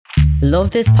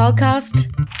Love this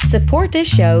podcast? Support this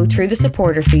show through the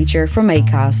supporter feature from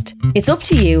Acast. It's up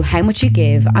to you how much you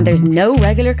give and there's no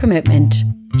regular commitment.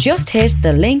 Just hit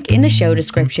the link in the show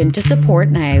description to support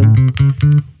now.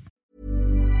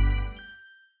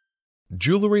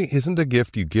 Jewelry isn't a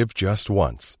gift you give just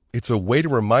once. It's a way to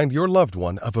remind your loved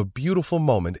one of a beautiful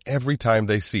moment every time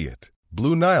they see it.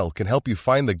 Blue Nile can help you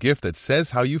find the gift that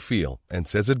says how you feel and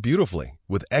says it beautifully,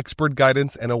 with expert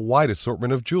guidance and a wide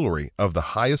assortment of jewelry of the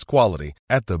highest quality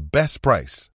at the best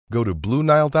price. Go to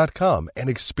BlueNile.com and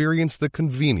experience the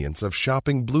convenience of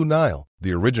shopping Blue Nile,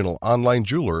 the original online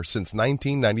jeweler since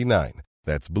 1999.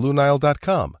 That's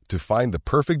BlueNile.com to find the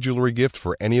perfect jewelry gift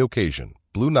for any occasion.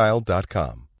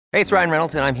 BlueNile.com. Hey, it's Ryan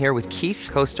Reynolds, and I'm here with Keith,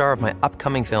 co-star of my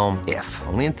upcoming film, If,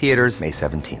 only in theaters May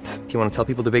 17th. Do you want to tell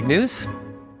people the big news?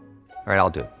 All right,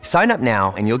 I'll do it. Sign up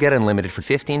now and you'll get unlimited for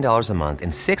 $15 a month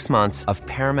and 6 months of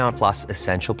Paramount Plus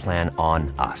Essential Plan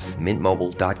on us.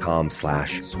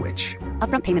 MintMobile.com/switch.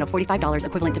 Upfront payment of $45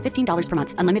 equivalent to $15 per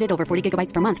month. Unlimited over 40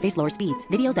 gigabytes per month. Face lower speeds.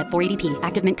 Videos at 480p.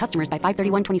 Active Mint customers by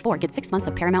 531.24 get 6 months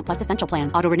of Paramount Plus Essential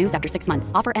Plan. Auto renews after 6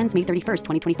 months. Offer ends May 31st,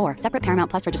 2024. Separate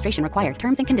Paramount Plus registration required.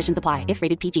 Terms and conditions apply if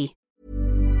rated PG.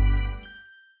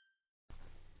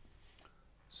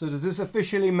 So does this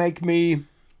officially make me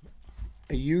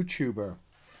a YouTuber?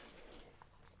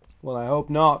 Well, I hope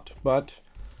not, but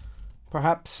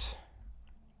perhaps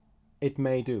it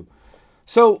may do.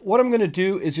 So what I'm going to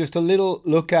do is just a little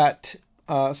look at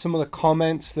some of the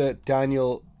comments that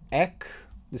Daniel Ek,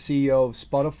 the CEO of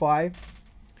Spotify,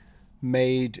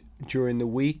 made during the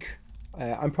week.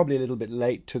 I'm probably a little bit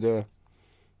late to the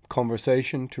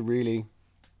conversation to really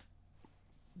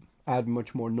add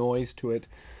much more noise to it,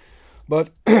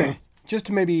 but just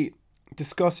to maybe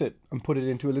discuss it and put it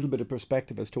into a little bit of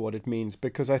perspective as to what it means,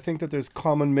 because I think that there's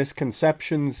common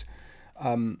misconceptions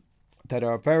that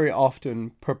are very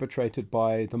often perpetrated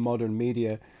by the modern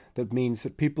media that means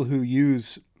that people who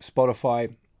use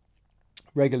Spotify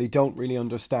regularly don't really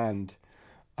understand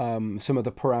some of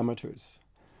the parameters.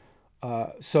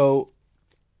 So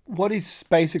what he's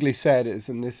basically said is,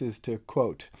 and this is to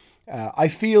quote, I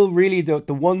feel really that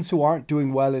the ones who aren't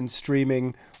doing well in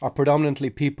streaming are predominantly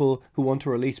people who want to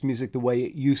release music the way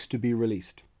it used to be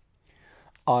released.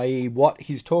 I.e., what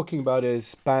he's talking about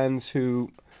is bands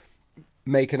who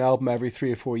make an album every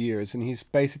 3 or 4 years. And he's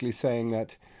basically saying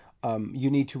that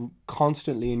you need to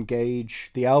constantly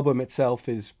engage. The album itself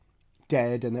is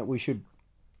dead and that we should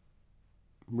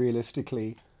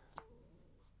realistically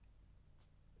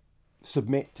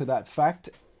submit to that fact.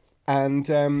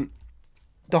 And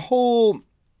the whole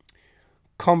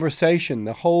conversation,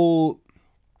 the whole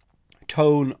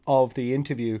tone of the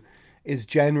interview is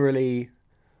generally,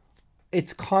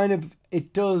 it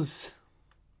does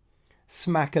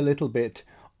smack a little bit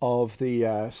of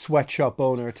the sweatshop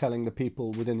owner telling the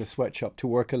people within the sweatshop to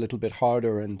work a little bit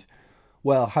harder, and,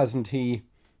 well, hasn't he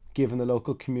given the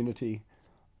local community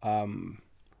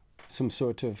some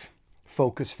sort of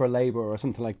focus for labour or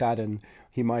something like that, and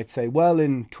he might say, well,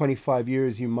 in 25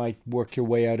 years you might work your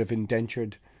way out of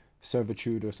indentured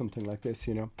servitude or something like this,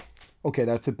 you know. Okay,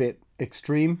 that's a bit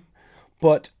extreme,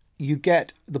 but you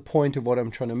get the point of what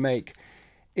I'm trying to make.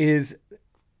 Is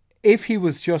if he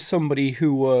was just somebody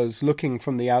who was looking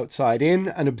from the outside in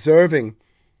and observing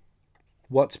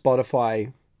what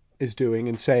Spotify is doing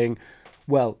and saying,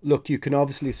 well, look, you can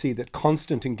obviously see that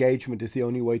constant engagement is the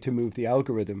only way to move the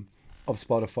algorithm of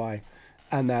Spotify,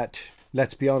 and that,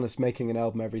 let's be honest, making an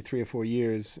album every 3 or 4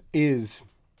 years is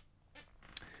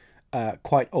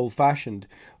quite old-fashioned.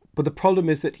 But the problem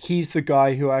is that he's the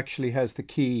guy who actually has the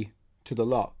key to the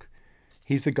lock.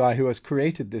 He's the guy who has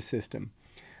created this system.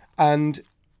 And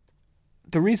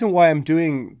the reason why I'm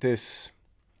doing this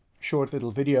short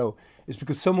little video is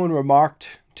because someone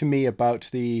remarked to me about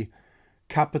the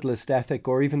capitalist ethic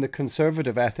or even the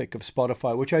conservative ethic of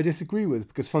Spotify, which I disagree with,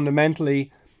 because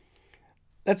fundamentally,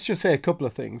 let's just say a couple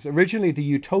of things. Originally, the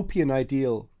utopian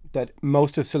ideal that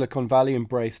most of Silicon Valley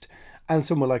embraced, and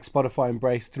someone like Spotify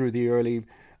embraced through the early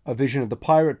vision of the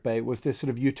Pirate Bay, was this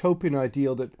sort of utopian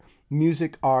ideal that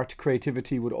music, art,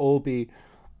 creativity would all be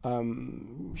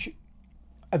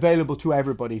available to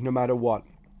everybody, no matter what.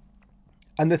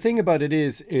 And the thing about it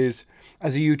is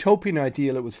as a utopian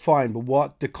ideal, it was fine, but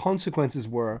what the consequences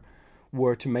were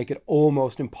to make it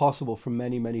almost impossible for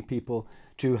many, many people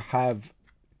to have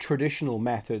traditional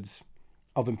methods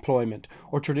of employment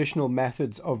or traditional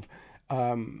methods of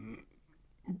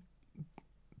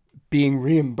being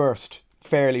reimbursed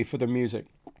fairly for their music.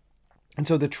 And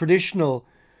so the traditional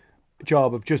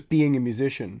job of just being a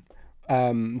musician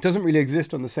doesn't really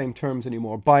exist on the same terms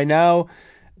anymore. By now,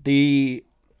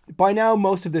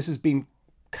 most of this has been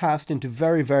cast into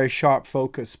very, very sharp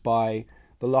focus by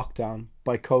the lockdown,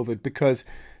 by COVID, because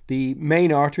the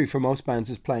main artery for most bands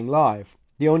is playing live.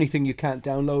 The only thing you can't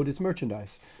download is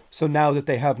merchandise. So now that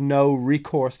they have no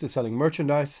recourse to selling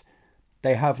merchandise,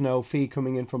 they have no fee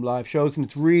coming in from live shows, and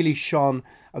it's really shone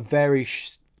a very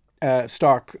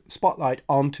stark spotlight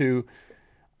onto,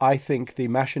 I think, the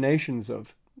machinations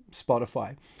of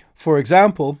Spotify. For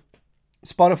example,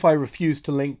 Spotify refused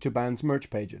to link to bands' merch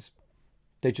pages.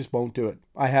 They just won't do it.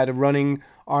 I had a running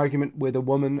argument with a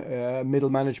woman, middle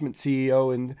management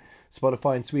CEO in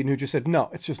Spotify in Sweden, who just said, no,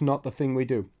 it's just not the thing we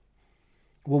do.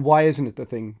 Well, why isn't it the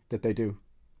thing that they do?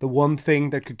 The one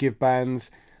thing that could give bands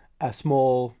a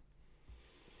small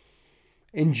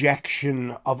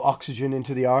injection of oxygen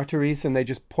into the arteries, and they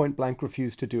just point blank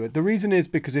refuse to do it. The reason is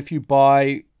because if you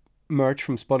buy merch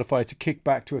from Spotify, it's a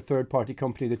kickback to a third party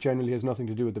company that generally has nothing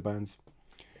to do with the bands.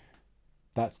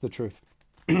 That's the truth.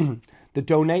 The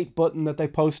donate button that they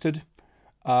posted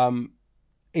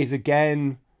is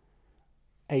again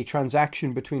a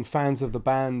transaction between fans of the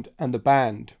band and the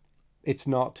band. It's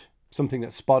not something that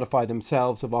Spotify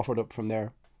themselves have offered up from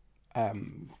their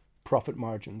profit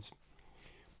margins.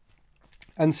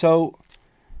 And so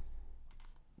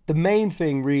the main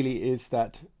thing really is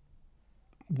that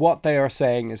what they are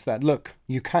saying is that, look,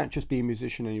 you can't just be a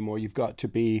musician anymore. You've got to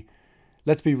be,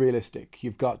 let's be realistic.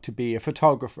 You've got to be a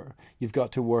photographer. You've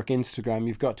got to work Instagram.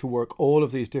 You've got to work all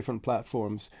of these different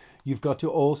platforms. You've got to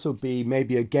also be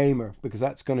maybe a gamer, because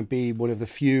that's going to be one of the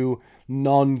few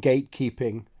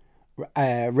non-gatekeeping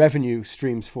revenue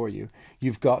streams for you.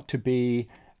 You've got to be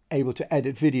able to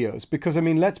edit videos, because, I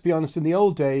mean, let's be honest, in the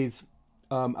old days,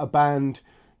 a band,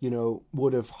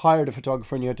 would have hired a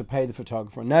photographer and you had to pay the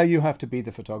photographer. Now you have to be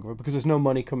the photographer because there's no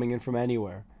money coming in from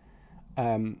anywhere.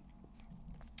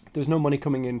 There's no money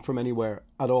coming in from anywhere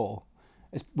at all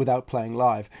without playing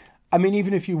live. I mean,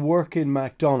 even if you work in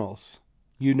McDonald's,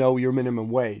 you know your minimum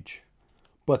wage,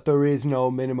 but there is no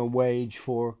minimum wage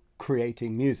for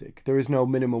creating music. There is no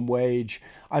minimum wage.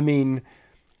 I mean,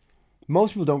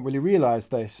 most people don't really realize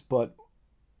this, but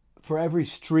for every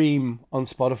stream on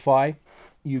Spotify,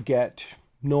 you get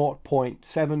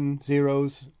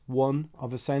 0.701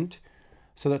 of a cent.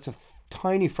 So that's a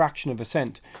tiny fraction of a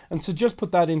cent. And so just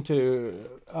put that into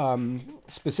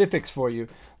specifics for you.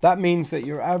 That means that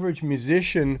your average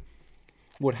musician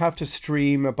would have to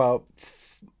stream about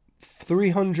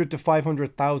 300 to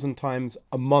 500,000 times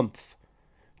a month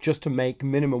just to make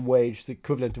minimum wage, the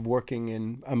equivalent of working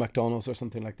in a McDonald's or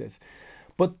something like this.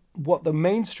 But what the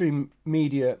mainstream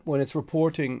media, when it's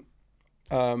reporting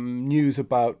news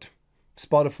about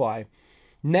Spotify,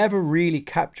 never really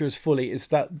captures fully is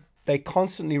that they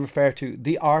constantly refer to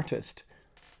the artist.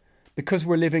 Because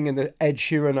we're living in the Ed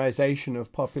Sheeranization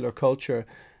of popular culture,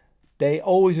 they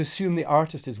always assume the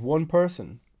artist is one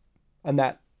person and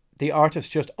that the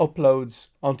artist just uploads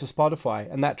onto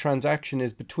Spotify, and that transaction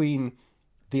is between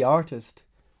the artist,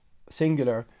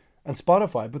 singular, and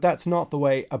Spotify. But that's not the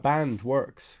way a band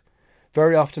works.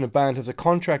 Very often a band has a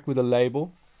contract with a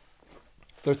label.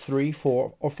 There's 3,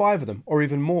 4, or 5 of them, or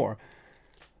even more.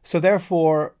 So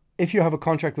therefore, if you have a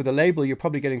contract with a label, you're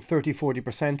probably getting 30,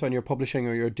 40% on your publishing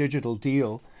or your digital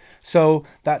deal. So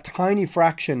that tiny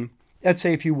fraction, let's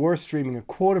say if you were streaming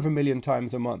 250,000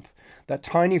 times a month, that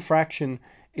tiny fraction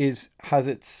has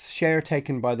its share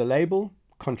taken by the label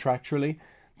contractually,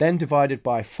 then divided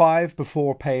by 5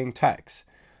 before paying tax.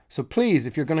 So please,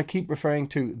 if you're going to keep referring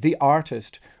to the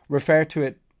artist, refer to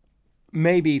it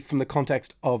maybe from the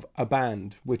context of a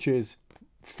band, which is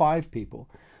 5 people.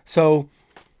 So,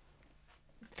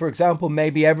 for example,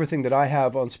 maybe everything that I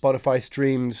have on Spotify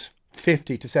streams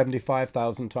 50 to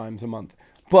 75,000 times a month.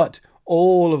 But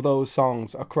all of those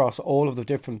songs across all of the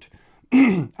different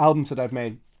albums that I've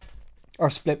made are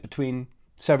split between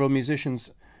several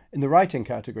musicians in the writing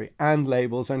category and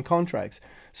labels and contracts.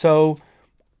 So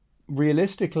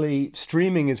realistically,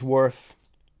 streaming is worth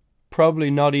probably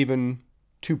not even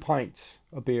 2 pints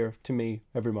of beer to me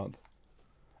every month.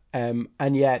 And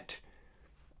yet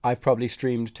I've probably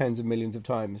streamed tens of millions of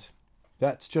times.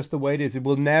 That's just the way it is. It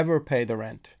will never pay the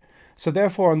rent. So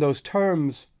therefore, on those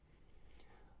terms,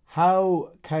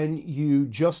 how can you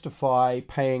justify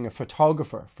paying a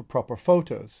photographer for proper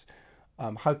photos?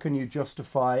 How can you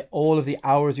justify all of the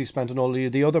hours you spent on all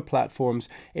of the other platforms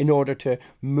in order to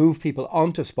move people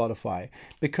onto Spotify?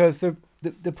 Because the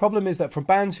problem is that for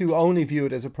bands who only view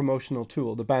it as a promotional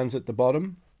tool, the bands at the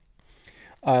bottom,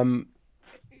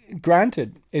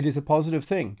 granted, it is a positive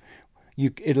thing.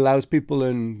 It allows people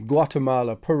in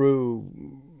Guatemala,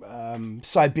 Peru,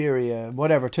 Siberia,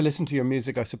 whatever, to listen to your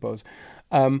music, I suppose.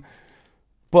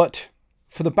 But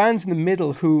for the bands in the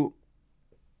middle who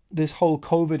this whole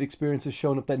COVID experience has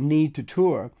shown up, that need to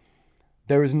tour,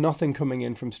 there is nothing coming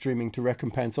in from streaming to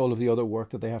recompense all of the other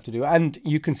work that they have to do. And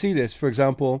you can see this, for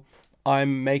example,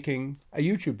 I'm making a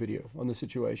YouTube video on the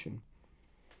situation.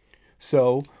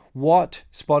 So what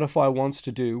Spotify wants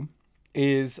to do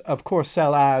is, of course,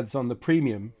 sell ads on the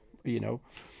premium,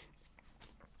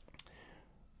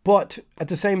 but at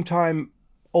the same time,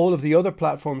 all of the other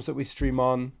platforms that we stream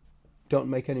on don't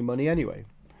make any money anyway.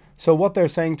 So what they're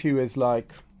saying to you is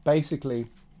like, basically,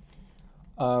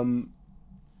 and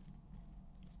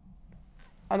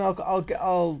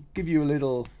I'll give you a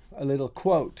little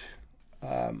quote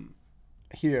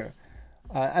here,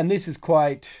 and this is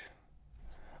quite.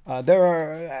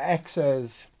 X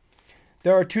says,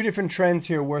 there are two different trends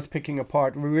here worth picking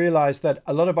apart. We realize that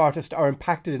a lot of artists are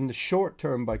impacted in the short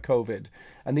term by COVID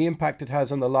and the impact it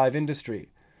has on the live industry.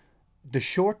 The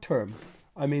short term,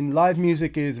 I mean, live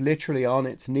music is literally on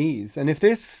its knees. And if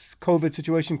this COVID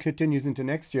situation continues into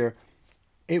next year,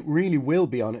 it really will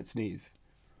be on its knees.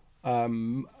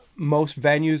 Most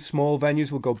venues, small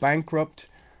venues, will go bankrupt.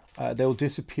 They'll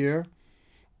disappear,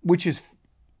 which is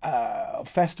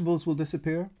festivals will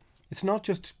disappear. It's not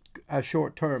just a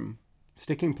short-term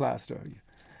sticking plaster.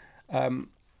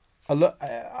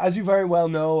 As you very well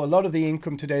know, a lot of the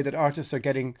income today that artists are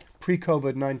getting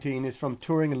pre-COVID-19 is from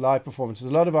touring and live performances.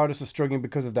 A lot of artists are struggling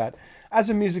because of that. As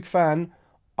a music fan,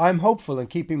 I'm hopeful and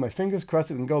keeping my fingers crossed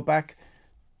that we can go back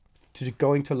to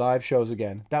going to live shows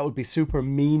again. That would be super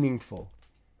meaningful.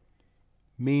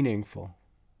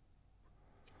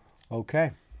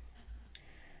 Okay.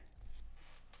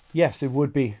 Yes, it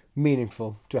would be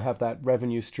meaningful to have that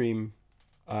revenue stream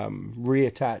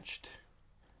reattached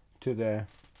to the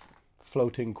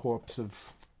floating corpse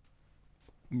of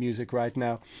music right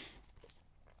now.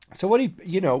 So what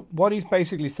he's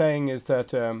basically saying is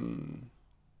that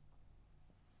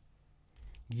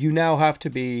you now have to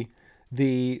be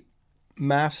the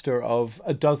master of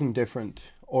a dozen different,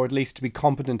 or at least to be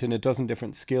competent in a dozen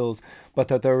different skills, but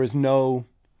that there is no,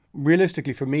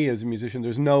 realistically for me as a musician,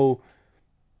 there's no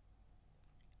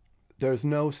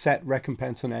set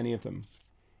recompense on any of them.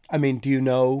 I mean, do you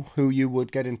know who you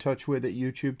would get in touch with at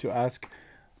YouTube to ask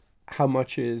how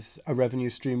much is a revenue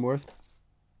stream worth?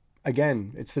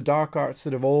 Again, it's the dark arts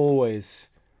that have always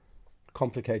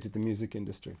complicated the music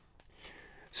industry.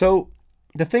 So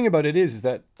the thing about it is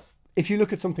that if you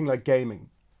look at something like gaming,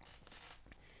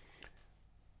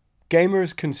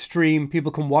 gamers can stream,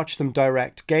 people can watch them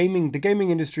direct. The gaming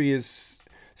industry is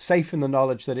safe in the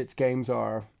knowledge that its games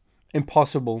are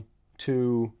impossible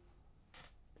to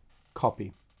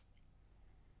copy.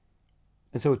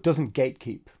 And so it doesn't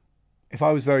gatekeep. If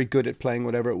I was very good at playing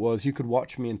whatever it was, you could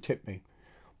watch me and tip me.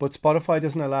 But Spotify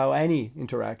doesn't allow any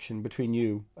interaction between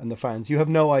you and the fans. You have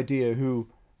no idea who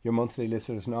your monthly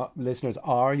listeners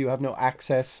are. You have no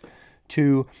access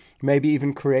to maybe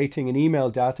even creating an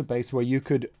email database where you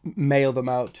could mail them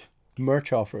out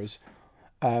merch offers.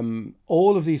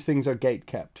 All of these things are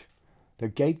gatekept. They're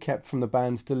gatekept from the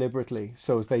bands deliberately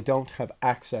so as they don't have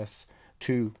access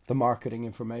to the marketing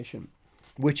information,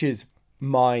 which is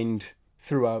mined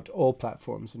throughout all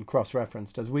platforms and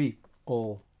cross-referenced, as we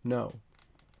all know.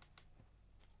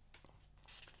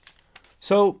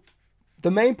 So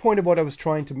the main point of what I was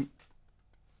trying to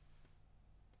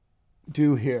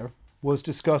do here was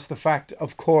discuss the fact,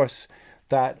 of course,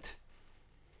 that,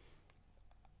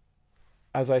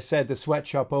 as I said, the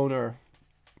sweatshop owner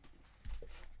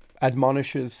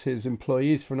admonishes his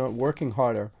employees for not working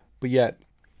harder, but yet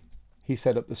he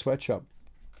set up the sweatshop.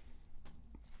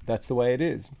 That's the way it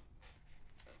is.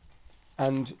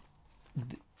 And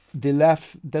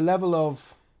the level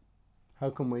of,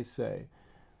 how can we say,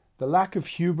 the lack of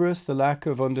hubris, the lack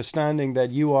of understanding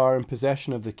that you are in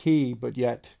possession of the key, but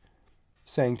yet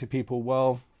saying to people,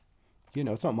 well,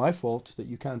 it's not my fault that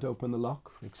you can't open the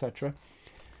lock, etc.,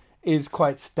 is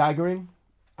quite staggering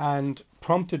and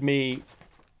prompted me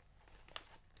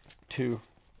to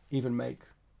even make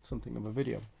something of a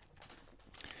video.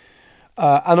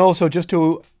 And also just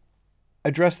to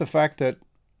address the fact that,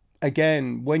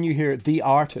 again, when you hear the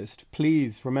artist,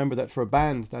 please remember that for a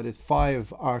band that is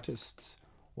 5 artists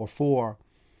or 4,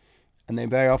 and they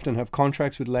very often have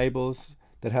contracts with labels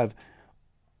that have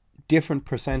different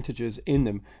percentages in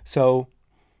them. So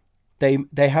they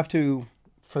have to,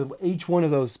 for each one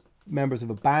of those members of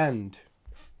a band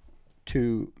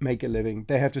to make a living,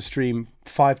 they have to stream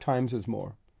 5 times as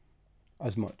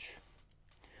much.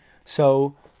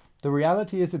 So the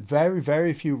reality is that very,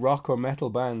 very few rock or metal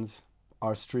bands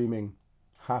are streaming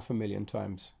 500,000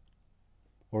 times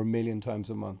or 1 million times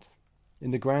a month. In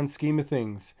the grand scheme of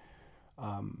things,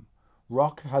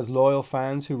 rock has loyal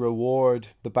fans who reward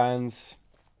the band's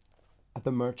at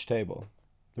the merch table,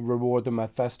 reward them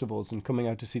at festivals and coming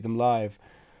out to see them live.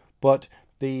 But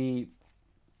the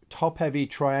top-heavy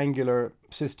triangular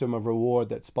system of reward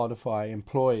that Spotify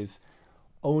employs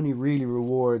only really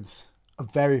rewards a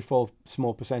very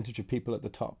small percentage of people at the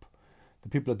top. The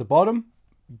people at the bottom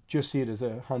just see it as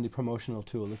a handy promotional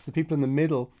tool. It's the people in the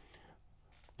middle,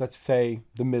 let's say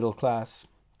the middle class,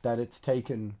 that it's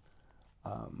taken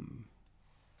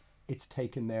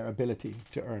their ability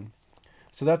to earn.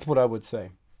 So that's what I would say.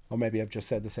 Or maybe I've just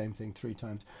said the same thing 3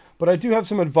 times. But I do have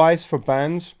some advice for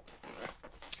bands,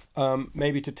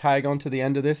 maybe to tag on to the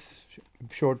end of this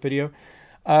short video.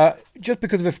 Just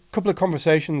because of a couple of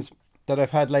conversations that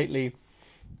I've had lately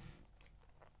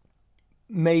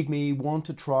made me want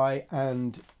to try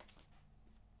and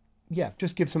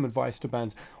just give some advice to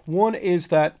bands. One is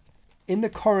that in the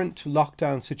current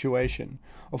lockdown situation,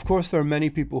 of course there are many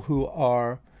people who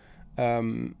are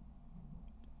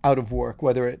out of work,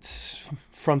 whether it's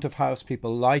front of house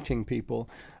people, lighting people,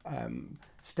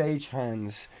 stage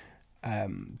hands,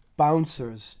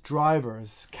 bouncers,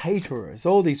 drivers, caterers,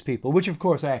 all these people, which of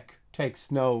course Eck takes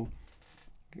no,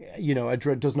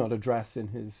 does not address in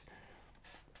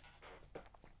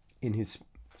his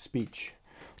speech.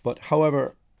 But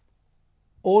however,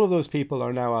 all of those people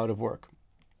are now out of work.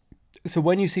 So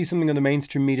when you see something on the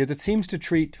mainstream media that seems to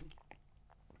treat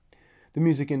the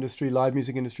music industry, live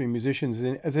music industry, musicians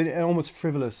as an almost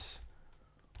frivolous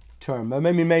term. I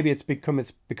mean, maybe it's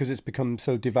because it's become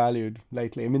so devalued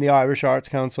lately. I mean, the Irish Arts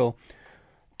Council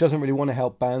doesn't really want to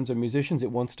help bands or musicians.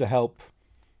 It wants to help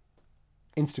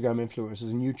Instagram influencers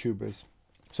and YouTubers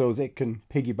so as it can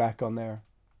piggyback on their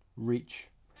reach,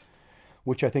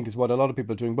 which I think is what a lot of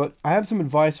people are doing. But I have some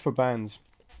advice for bands.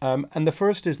 And the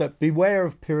first is that beware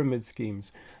of pyramid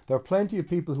schemes. There are plenty of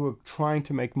people who are trying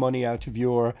to make money out of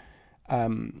you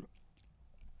during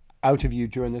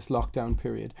this lockdown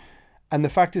period. And the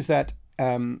fact is that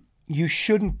you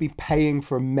shouldn't be paying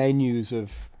for menus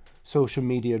of social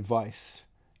media advice.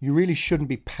 You really shouldn't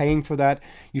be paying for that.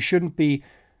 You shouldn't be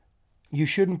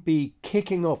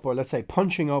kicking up, or let's say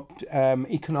punching up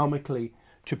economically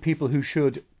to people who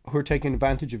are taking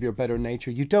advantage of your better nature.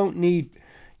 You don't need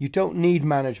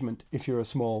management if you're a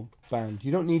small band.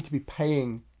 You don't need to be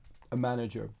paying a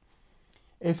manager.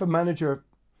 If a manager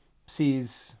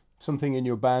sees something in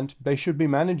your band, they should be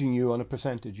managing you on a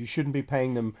percentage. You shouldn't be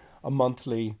paying them a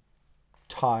monthly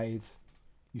tithe.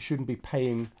 You shouldn't be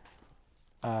paying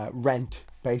rent,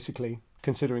 basically,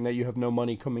 considering that you have no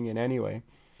money coming in anyway.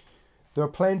 There are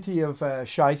plenty of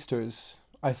shysters,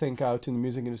 I think, out in the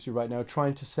music industry right now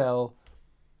trying to sell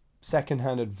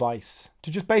second-hand advice,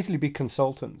 to just basically be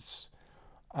consultants,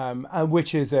 and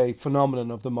which is a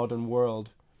phenomenon of the modern world,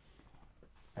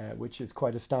 which is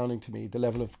quite astounding to me, the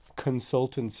level of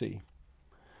consultancy.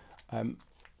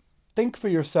 Think for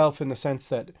yourself in the sense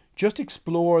that just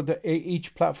explore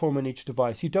each platform and each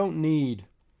device. You don't need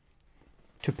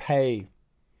to pay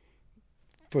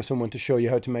for someone to show you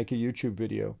how to make a YouTube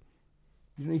video.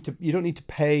 You don't need to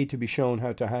pay to be shown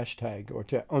how to hashtag or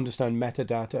to understand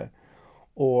metadata,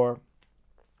 or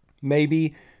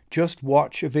maybe just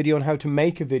watch a video on how to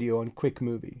make a video on Quick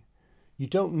Movie. You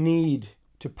don't need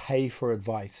to pay for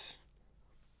advice,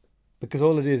 because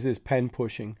all it is pen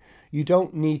pushing. You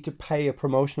don't need to pay a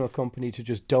promotional company to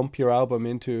just dump your album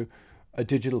into a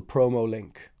digital promo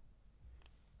link,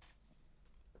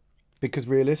 because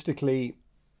realistically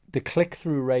the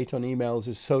click-through rate on emails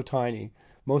is so tiny,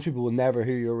 most people will never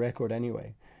hear your record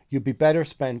anyway. You'd be better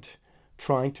spent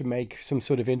trying to make some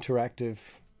sort of interactive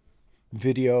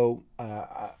video,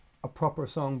 a proper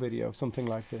song video, something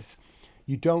like this.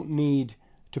 You don't need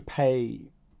to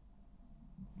pay.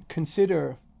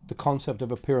 Consider the concept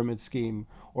of a pyramid scheme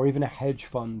or even a hedge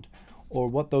fund, or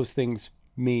what those things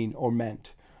mean or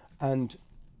meant. And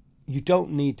you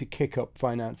don't need to kick up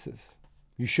finances.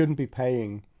 You shouldn't be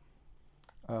paying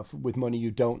with money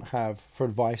you don't have for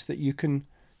advice that you can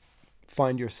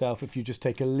find yourself if you just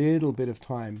take a little bit of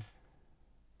time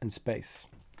and space.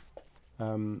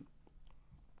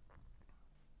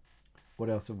 What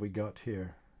else have we got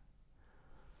here?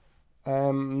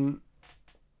 You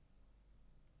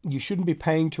shouldn't be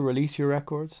paying to release your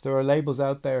records. There are labels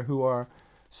out there who are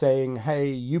saying, hey,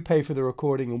 you pay for the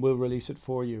recording and we'll release it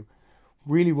for you.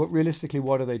 Realistically,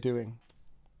 what are they doing?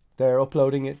 They're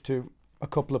uploading it to a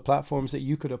couple of platforms that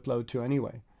you could upload to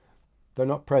anyway. They're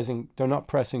not pressing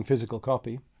physical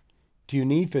copy. Do you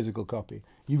need physical copy?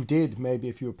 You did maybe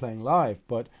if you were playing live,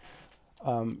 but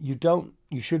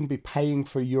you shouldn't be paying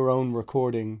for your own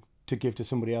recording to give to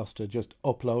somebody else to just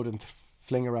upload and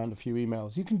fling around a few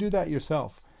emails. You can do that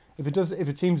yourself. If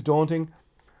it seems daunting,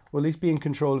 well, at least be in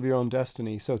control of your own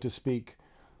destiny, so to speak,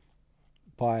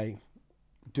 by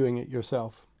doing it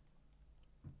yourself.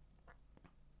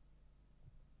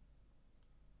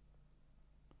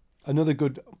 Another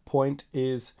good point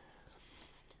is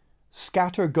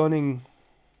scattergunning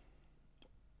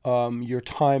your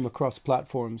time across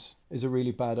platforms is a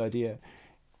really bad idea.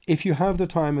 If you have the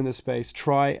time and the space,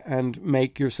 try and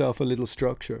make yourself a little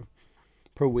structure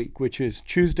per week, which is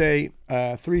Tuesday,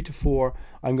 3 to 4,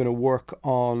 I'm going to work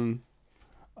on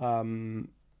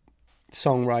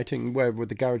songwriting, where with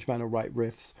the GarageBand or write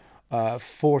riffs.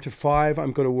 4 to 5,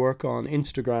 I'm going to work on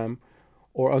Instagram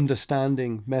or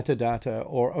understanding metadata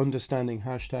or understanding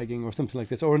hashtagging or something like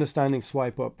this, or understanding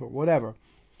swipe up or whatever.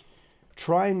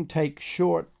 Try and take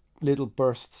short little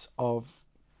bursts of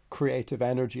creative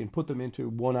energy and put them into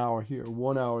 1 hour here,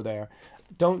 1 hour there.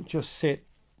 Don't just sit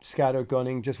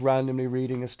scattergunning, just randomly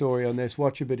reading a story on this,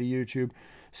 watch a bit of YouTube,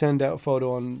 send out a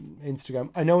photo on Instagram.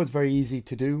 I know it's very easy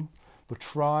to do, but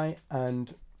try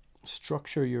and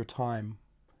structure your time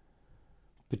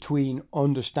between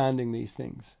understanding these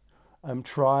things.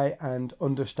 Try and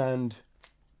understand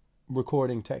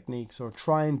recording techniques, or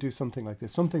try and do something like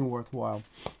this, something worthwhile.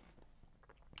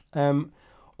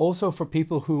 Also, for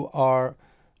people who are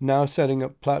now setting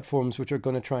up platforms which are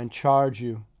going to try and charge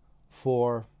you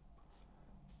for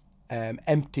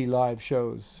empty live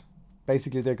shows.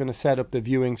 Basically, they're going to set up the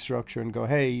viewing structure and go,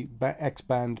 hey, X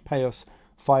band, pay us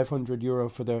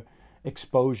 €500 for the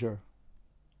exposure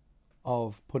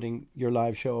of putting your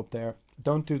live show up there.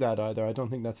 Don't do that either. I don't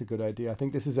think that's a good idea. I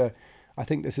think this is a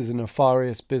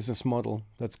nefarious business model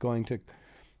that's going to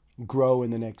grow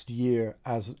in the next year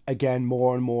as, again,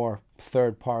 more and more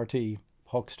third-party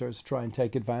hucksters try and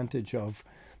take advantage of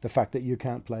the fact that you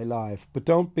can't play live. But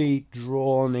don't be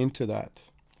drawn into that.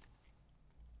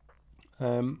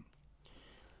 Don't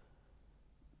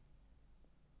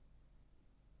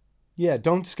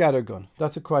scattergun.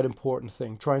 That's a quite important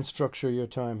thing. Try and structure your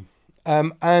time.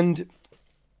 And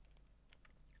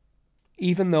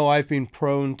even though I've been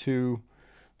prone to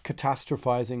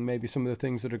catastrophizing maybe some of the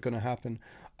things that are going to happen,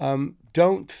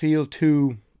 don't feel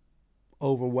too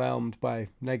overwhelmed by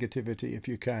negativity if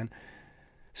you can.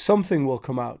 Something will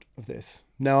come out of this.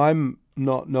 Now, I'm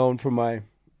not known for my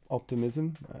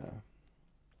optimism.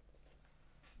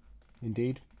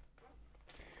 Indeed.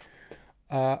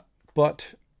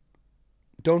 But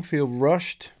don't feel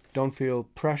rushed. Don't feel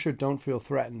pressured. Don't feel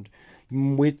threatened.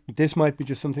 This might be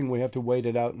just something we have to wait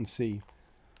it out and see.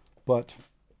 But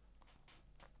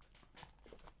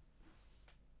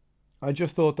I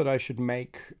just thought that I should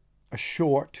make a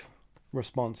short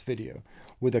response video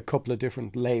with a couple of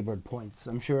different labored points.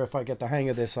 I'm sure if I get the hang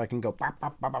of this, I can go,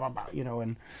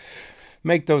 and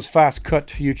make those fast cut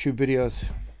YouTube videos.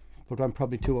 But I'm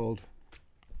probably too old.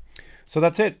 So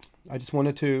that's it. I just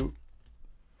wanted to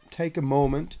take a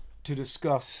moment to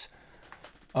discuss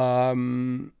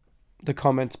the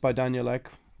comments by Daniel Ek,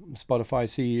 Spotify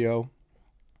CEO,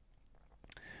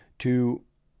 to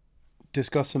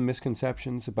discuss some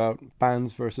misconceptions about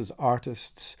bands versus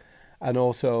artists, and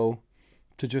also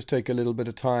to just take a little bit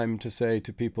of time to say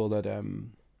to people that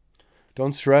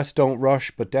don't stress, don't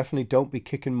rush, but definitely don't be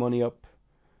kicking money up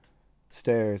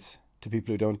stairs to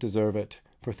people who don't deserve it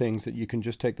for things that you can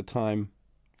just take the time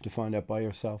to find out by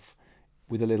yourself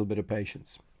with a little bit of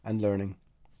patience and learning.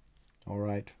 All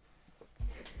right.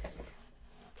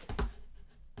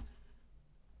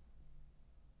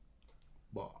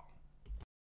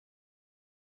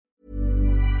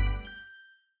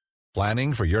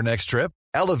 Planning for your next trip?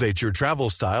 Elevate your travel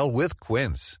style with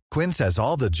Quince. Quince has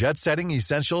all the jet-setting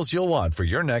essentials you'll want for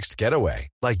your next getaway,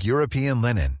 like European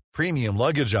linen, premium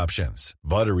luggage options,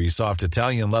 buttery soft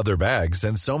Italian leather bags,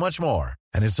 and so much more.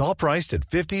 And it's all priced at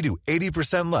 50 to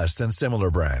 80% less than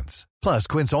similar brands. Plus,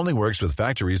 Quince only works with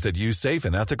factories that use safe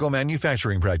and ethical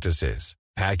manufacturing practices.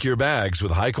 Pack your bags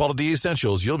with high-quality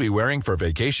essentials you'll be wearing for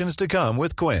vacations to come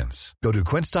with Quince. Go to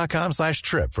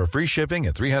quince.com/trip for free shipping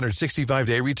and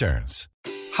 365-day returns.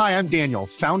 Hi, I'm Daniel,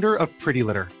 founder of Pretty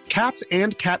Litter. Cats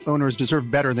and cat owners deserve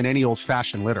better than any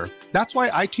old-fashioned litter. That's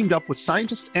why I teamed up with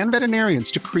scientists and veterinarians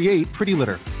to create Pretty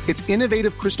Litter. Its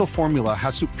innovative crystal formula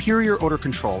has superior odor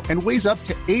control and weighs up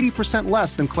to 80%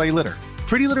 less than clay litter.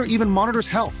 Pretty Litter even monitors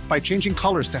health by changing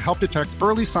colors to help detect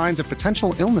early signs of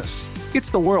potential illness. It's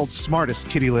the world's smartest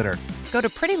kitty litter. Go to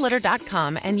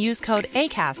prettylitter.com and use code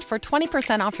ACAST for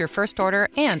 20% off your first order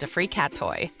and a free cat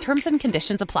toy. Terms and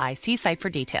conditions apply. See site for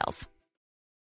details.